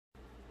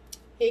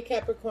Hey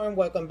Capricorn,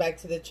 welcome back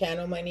to the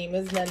channel. My name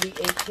is Nandi,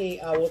 aka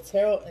Owl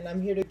Tarot, and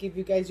I'm here to give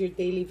you guys your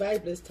daily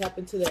vibe. Let's tap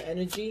into the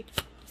energy.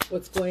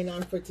 What's going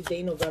on for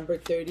today, November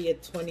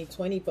 30th,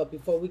 2020. But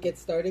before we get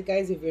started,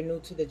 guys, if you're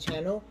new to the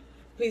channel,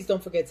 please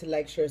don't forget to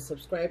like, share,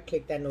 subscribe,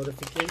 click that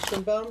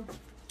notification bell.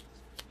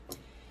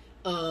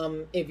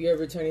 If you're a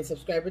returning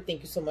subscriber,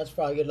 thank you so much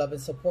for all your love and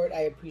support.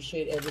 I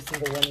appreciate every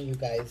single one of you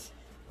guys.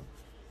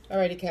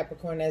 Alrighty,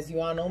 Capricorn, as you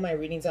all know, my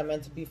readings are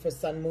meant to be for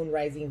Sun, Moon,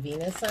 Rising,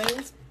 Venus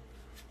signs.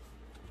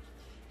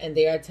 And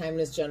they are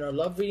timeless general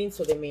love readings,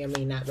 so they may or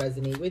may not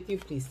resonate with you.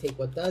 Please take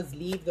what does,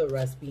 leave the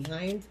rest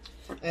behind.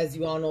 As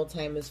you all know,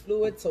 time is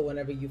fluid, so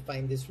whenever you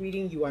find this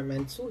reading, you are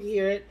meant to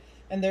hear it.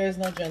 And there is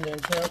no gender in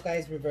tarot,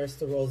 guys. Reverse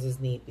the roles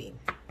as need be.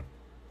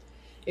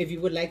 If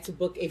you would like to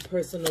book a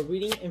personal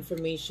reading,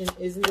 information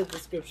is in the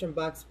description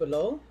box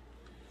below.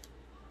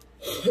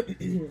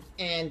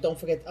 And don't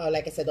forget,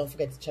 like I said, don't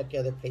forget to check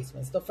your other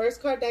placements. The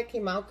first card that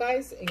came out,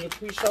 guys, in your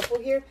pre-shuffle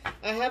here,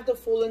 I have the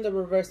Fool in the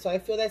reverse. So I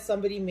feel that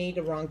somebody made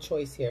the wrong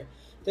choice here.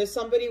 There's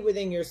somebody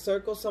within your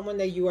circle, someone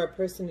that you are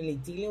personally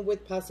dealing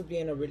with, possibly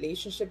in a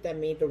relationship, that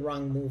made the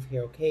wrong move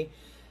here, okay?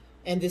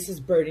 And this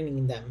is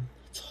burdening them,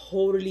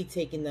 totally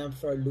taking them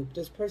for a loop.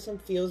 This person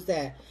feels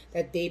that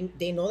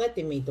they know that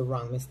they made the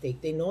wrong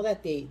mistake. They know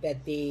that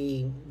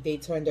they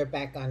turned their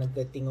back on a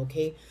good thing,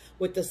 okay?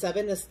 With the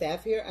Seven of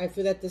Staff here, I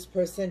feel that this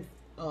person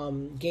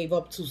gave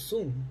up too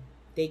soon.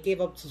 They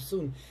gave up too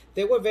soon.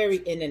 They were very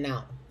in and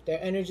out.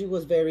 Their energy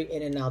was very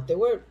in and out. They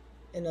were,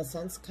 in a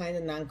sense, kind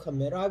of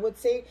non-committal, I would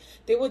say.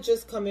 They would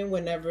just come in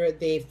whenever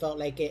they felt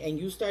like it. And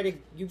you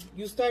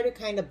started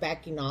kind of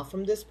backing off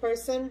from this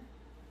person,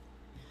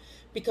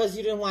 because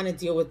you didn't want to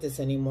deal with this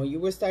anymore. You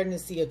were starting to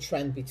see a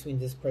trend between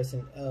this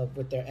person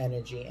with their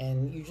energy,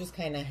 and you just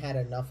kind of had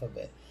enough of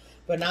it.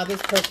 But now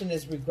this person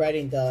is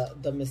regretting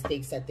the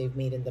mistakes that they've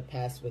made in the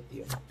past with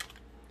you.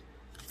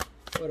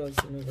 What else,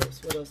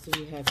 universe? What else do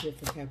we have here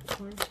for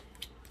Capricorn?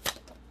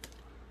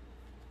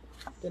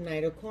 The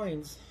Knight of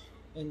Coins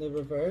in the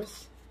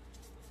reverse.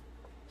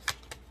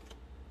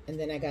 And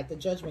then I got the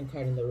Judgment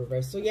card in the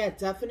reverse. So yeah,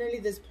 definitely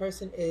this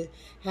person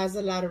has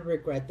a lot of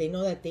regret. They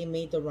know that they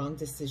made the wrong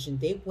decision.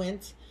 They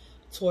went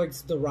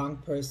towards the wrong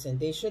person.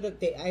 They should have,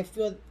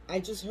 I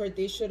just heard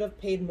they should have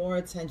paid more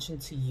attention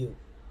to you,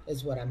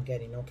 is what I'm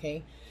getting,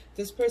 okay?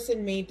 This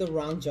person made the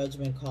wrong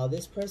judgment call.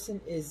 This person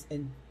is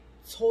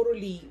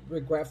totally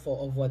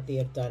regretful of what they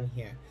have done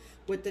here.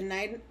 With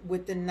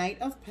the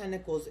Knight of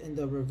Pentacles in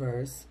the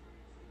reverse,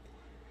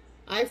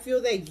 I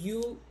feel that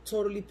you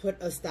totally put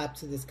a stop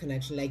to this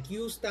connection. Like,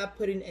 you stopped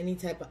putting any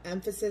type of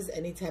emphasis,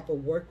 any type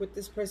of work with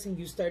this person.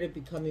 You started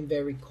becoming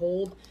very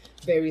cold,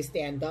 very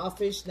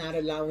standoffish, not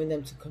allowing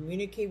them to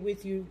communicate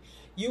with you.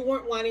 You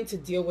weren't wanting to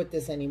deal with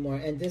this anymore.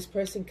 And this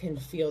person can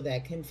feel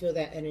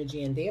that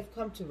energy. And they have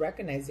come to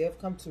recognize, they have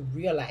come to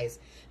realize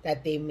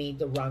that they made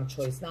the wrong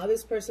choice. Now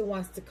this person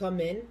wants to come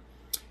in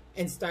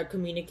and start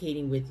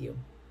communicating with you.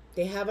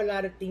 They have a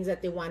lot of things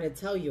that they want to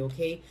tell you,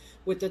 okay?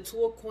 With the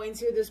Two of Coins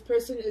here, this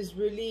person is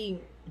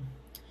really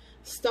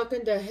stuck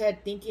in their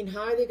head thinking,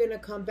 how are they going to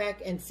come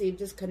back and save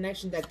this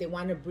connection that they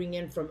want to bring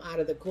in from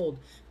out of the cold?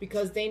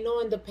 Because they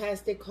know in the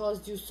past they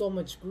caused you so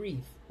much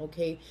grief,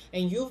 okay?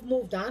 And you've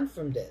moved on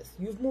from this.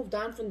 You've moved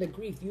on from the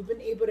grief. You've been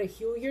able to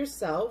heal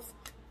yourself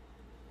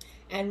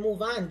and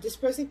move on. This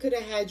person could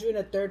have had you in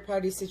a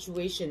third-party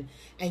situation,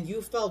 and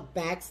you felt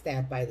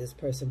backstabbed by this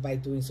person by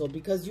doing so,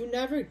 because your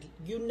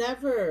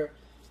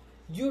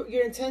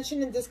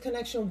intention in this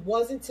connection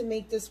wasn't to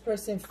make this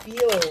person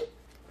feel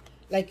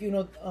like, you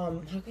know,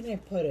 how can I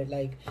put it?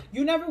 Like,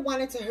 you never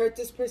wanted to hurt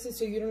this person,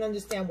 so you don't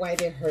understand why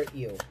they hurt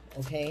you,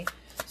 okay?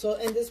 So,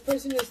 and this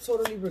person is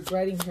totally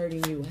regretting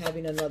hurting you,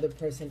 having another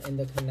person in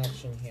the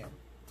connection here.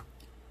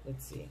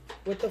 Let's see.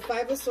 With the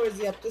Five of Swords,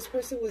 yep, this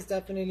person was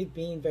definitely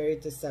being very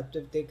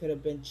deceptive. They could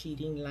have been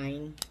cheating,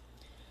 lying.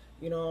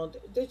 You know,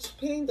 they're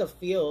playing the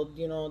field.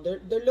 You know,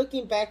 they're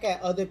looking back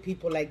at other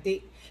people like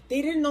they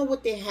didn't know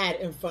what they had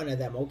in front of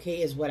them,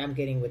 okay, is what I'm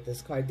getting with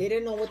this card. They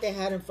didn't know what they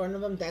had in front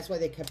of them. That's why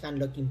they kept on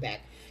looking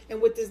back.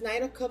 And with this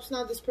Knight of Cups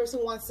now, this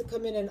person wants to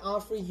come in and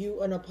offer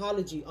you an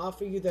apology,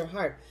 offer you their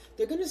heart.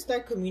 They're going to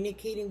start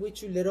communicating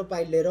with you little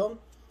by little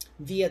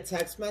via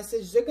text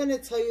message. They're going to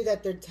tell you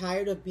that they're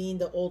tired of being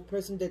the old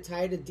person. They're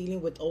tired of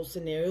dealing with old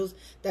scenarios,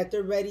 that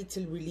they're ready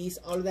to release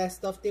all of that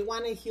stuff. They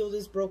want to heal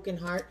this broken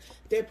heart.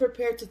 They're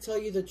prepared to tell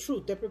you the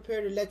truth. They're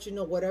prepared to let you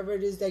know whatever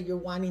it is that you're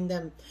wanting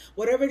them,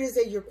 whatever it is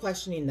that you're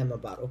questioning them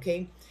about,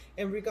 okay?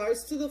 In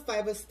regards to the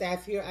Five of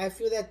Staff here, I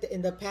feel that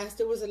in the past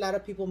there was a lot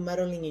of people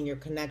meddling in your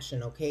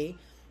connection, okay?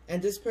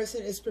 And this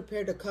person is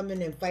prepared to come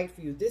in and fight for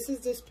you. This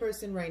is this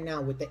person right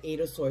now with the Eight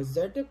of Swords.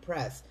 They're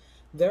depressed.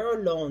 They're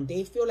alone.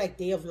 They feel like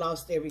they have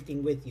lost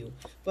everything with you.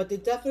 But they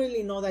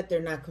definitely know that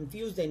they're not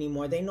confused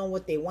anymore. They know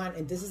what they want.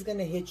 And this is going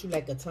to hit you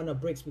like a ton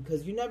of bricks,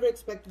 because you never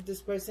expected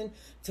this person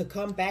to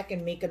come back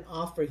and make an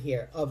offer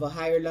here of a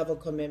higher level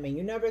commitment.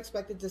 You never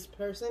expected this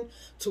person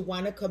to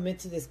want to commit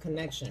to this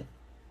connection.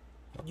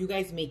 You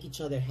guys make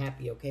each other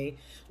happy, okay?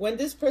 When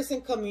this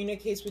person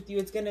communicates with you,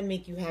 it's going to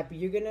make you happy.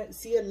 You're going to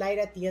see a light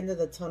at the end of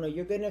the tunnel.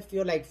 You're going to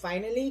feel like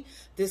finally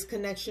this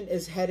connection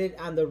is headed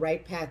on the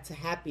right path to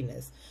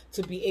happiness,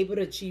 to be able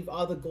to achieve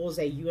all the goals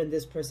that you and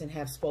this person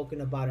have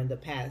spoken about in the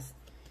past.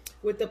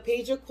 With the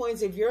Page of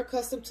Coins, if you're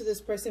accustomed to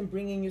this person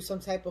bringing you some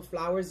type of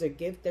flowers or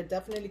gift, they're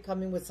definitely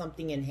coming with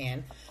something in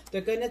hand. They're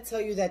going to tell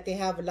you that they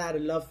have a lot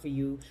of love for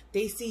you.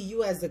 They see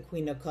you as the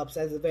Queen of Cups,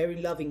 as a very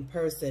loving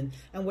person.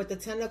 And with the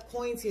Ten of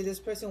Coins here,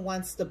 this person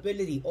wants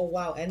stability. Oh,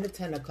 wow. And the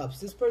Ten of Cups.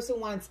 This person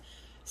wants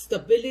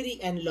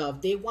stability and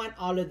love. They want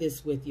all of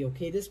this with you,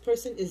 okay? This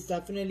person is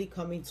definitely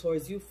coming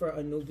towards you for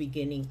a new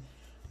beginning,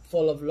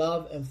 full of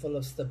love and full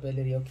of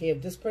stability, okay?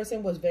 If this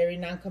person was very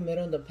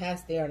non-committal in the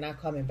past, they are not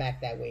coming back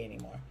that way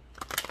anymore.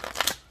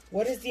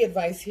 What is the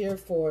advice here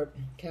for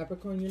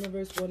Capricorn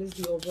universe? What is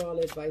the overall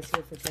advice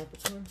here for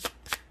Capricorn?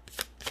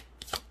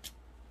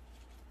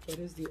 What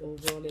is the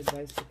overall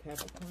advice for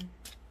Capricorn?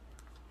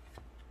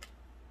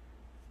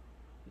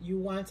 You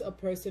want a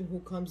person who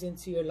comes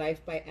into your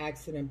life by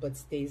accident but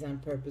stays on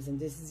purpose. And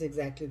this is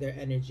exactly their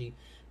energy.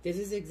 This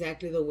is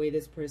exactly the way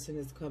this person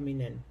is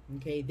coming in,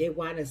 okay? They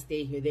want to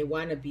stay here. They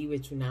want to be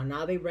with you now.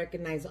 Now they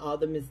recognize all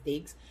the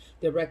mistakes.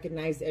 They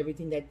recognize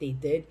everything that they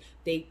did.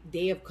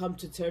 They have come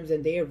to terms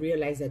and they have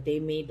realized that they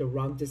made the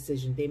wrong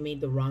decision. They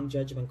made the wrong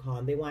judgment call.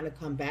 And they want to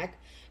come back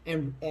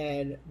and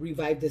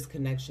revive this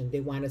connection. They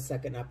want a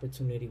second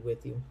opportunity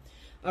with you.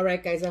 All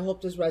right, guys, I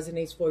hope this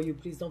resonates for you.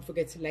 Please don't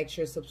forget to like,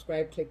 share,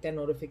 subscribe, click that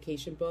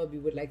notification bell. If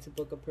you would like to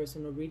book a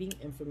personal reading,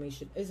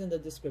 information is in the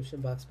description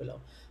box below.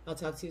 I'll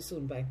talk to you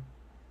soon. Bye.